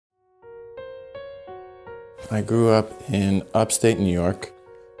I grew up in upstate New York,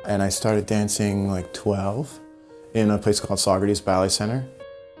 and I started dancing like 12 in a place called Sculptor Ballet Center.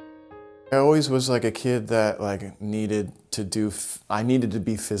 I always was like a kid that needed to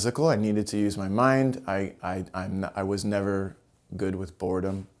be physical. I needed to use my mind. I was never good with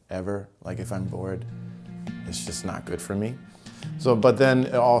boredom, ever. Like if I'm bored, it's just not good for me. So, but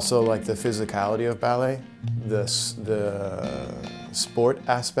then also like the physicality of ballet, the sport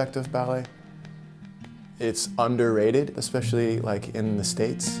aspect of ballet, it's underrated, especially like in the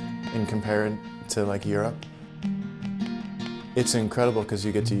States in compared to like Europe. It's incredible because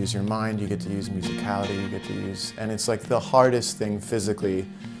you get to use your mind, you get to use musicality, you get to use, and it's like the hardest thing physically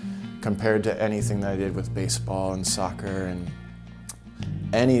compared to anything that I did with baseball and soccer and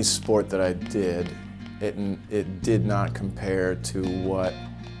any sport that I did. It did not compare to what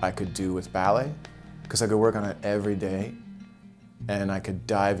I could do with ballet, because I could work on it every day and I could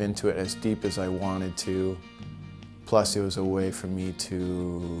dive into it as deep as I wanted to. Plus it was a way for me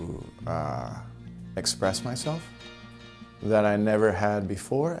to express myself that I never had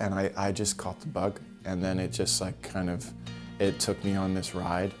before, and I just caught the bug, and then it just like it took me on this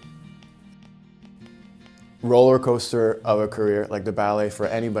ride. Roller coaster of a career, like the ballet, for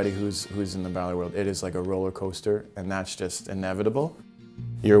anybody who's in the ballet world, it is like a roller coaster, and that's just inevitable.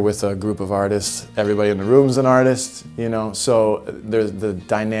 You're with a group of artists, everybody in the room's an artist, you know, so there's the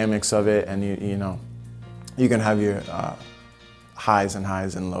dynamics of it, and you know, you can have your highs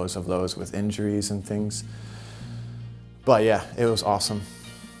and lows of those with injuries and things. But yeah, it was awesome.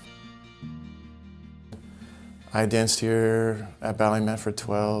 I danced here at Ballet Met for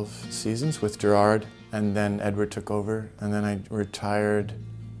 12 seasons with Gerard, and then Edward took over, and then I retired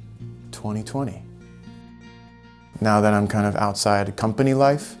 2020. Now that I'm kind of outside company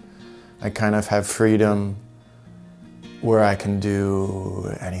life, I kind of have freedom where I can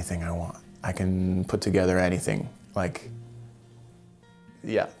do anything I want. I can put together anything. Like,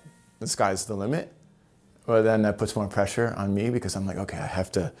 yeah, the sky's the limit. But then that puts more pressure on me because I'm like, okay, I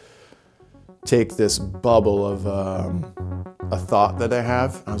have to take this bubble of a thought that I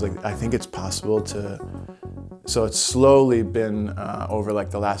have. I was like, I think it's possible to, so it's slowly been over like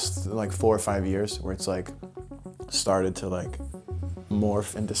the last 4 or 5 years where it's like started to like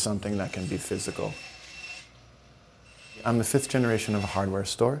morph into something that can be physical. I'm the 5th generation of a hardware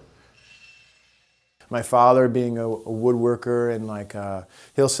store. My father being a woodworker, and like,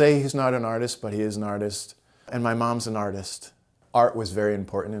 he'll say he's not an artist, but he is an artist. And my mom's an artist. Art was very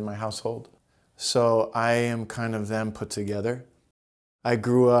important in my household. So I am kind of them put together. I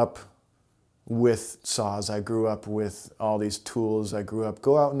grew up with saws. I grew up with all these tools. I grew up,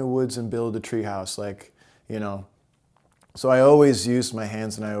 go out in the woods and build a tree house, like, you know. So I always used my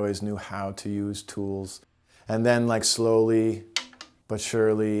hands, and I always knew how to use tools. And then like slowly but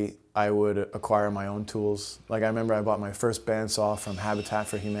surely, I would acquire my own tools. Like I remember I bought my first bandsaw from Habitat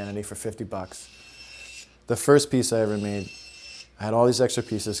for Humanity for 50 bucks. The first piece I ever made, I had all these extra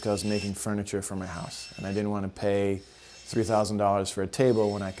pieces because I was making furniture for my house, and I didn't want to pay $3,000 for a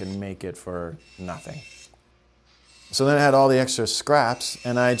table when I could make it for nothing. So then I had all the extra scraps,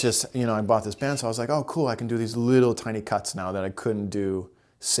 and I just, you know, I bought this bandsaw. I was like, oh cool, I can do these little tiny cuts now that I couldn't do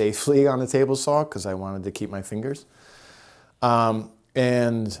safely on a table saw because I wanted to keep my fingers.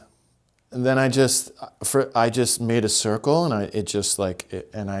 And then I just made a circle, and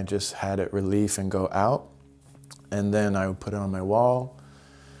I just had it relief and go out, and then I would put it on my wall.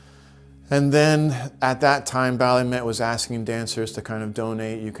 And then at that time, Ballet Met was asking dancers to kind of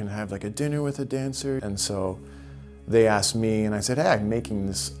donate. You can have like a dinner with a dancer, and so they asked me, and I said, hey, I'm making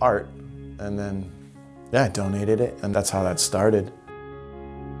this art, and then yeah, I donated it, and that's how that started.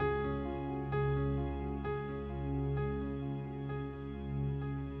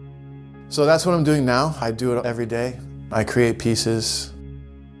 So that's what I'm doing now. I do it every day. I create pieces.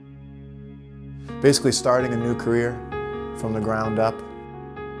 Basically starting a new career from the ground up.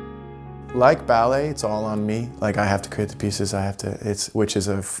 Like ballet, it's all on me. Like I have to create the pieces, which is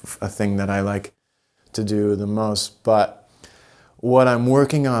a thing that I like to do the most. But what I'm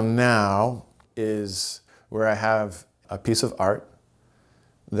working on now is where I have a piece of art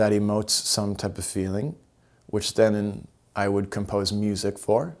that emotes some type of feeling, which then I would compose music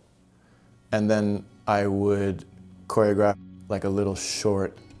for. And then I would choreograph like a little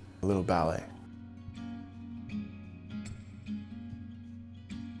ballet.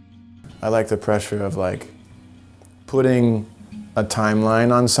 I like the pressure of like putting a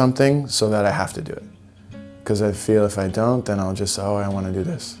timeline on something so that I have to do it. Because I feel if I don't, then I'll just, oh, I want to do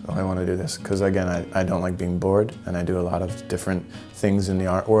this, oh, I want to do this. Because again, I don't like being bored, and I do a lot of different things in the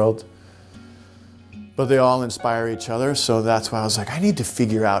art world. But they all inspire each other, so that's why I was like, I need to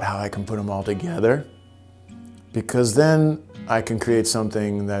figure out how I can put them all together because then I can create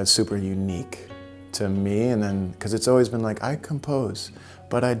something that is super unique to me, and then, because it's always been like, I compose,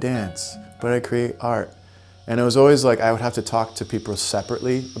 but I dance, but I create art. And it was always like I would have to talk to people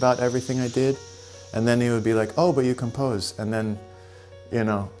separately about everything I did, and then he would be like, oh, but you compose, and then, you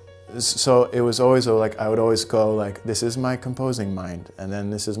know, so it was always like, I would always go like, this is my composing mind, and then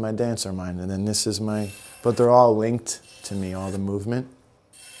this is my dancer mind, and then this is my, but they're all linked to me, all the movement.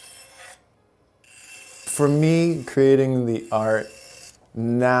 For me, creating the art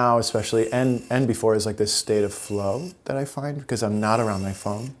now especially, and before, is like this state of flow that I find because I'm not around my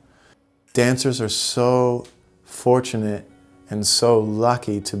phone. Dancers are so fortunate and so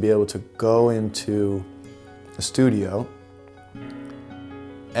lucky to be able to go into a studio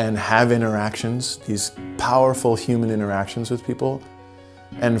and have interactions, these powerful human interactions with people,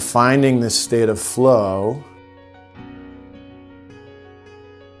 and finding this state of flow.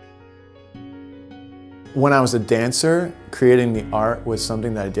 When I was a dancer, creating the art was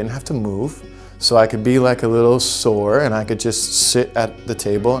something that I didn't have to move, so I could be like a little sore and I could just sit at the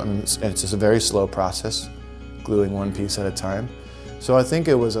table, and it's just a very slow process, gluing one piece at a time. So I think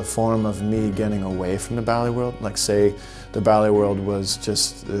it was a form of me getting away from the ballet world. Like, say the ballet world was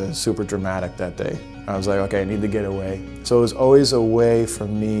just super dramatic that day. I was like, okay, I need to get away. So it was always a way for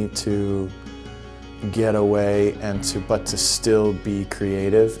me to get away and but to still be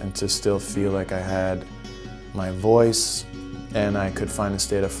creative and to still feel like I had my voice and I could find a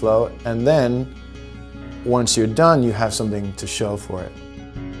state of flow. And then once you're done, you have something to show for it.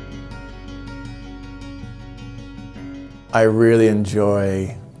 I really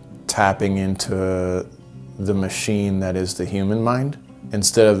enjoy tapping into the machine that is the human mind.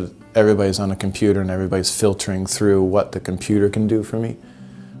 Instead of everybody's on a computer and everybody's filtering through what the computer can do for me,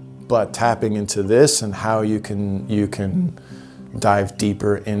 but tapping into this and how you can dive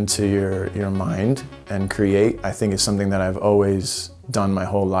deeper into your mind and create, I think is something that I've always done my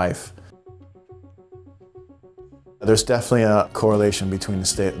whole life. There's definitely a correlation between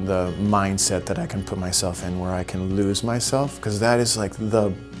the mindset that I can put myself in, where I can lose myself, because that is like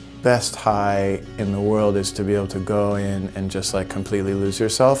the best high in the world, is to be able to go in and just like completely lose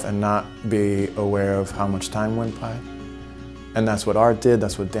yourself and not be aware of how much time went by. And that's what art did,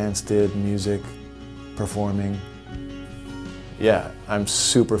 that's what dance did, music, performing. Yeah, I'm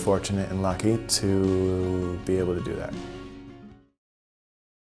super fortunate and lucky to be able to do that.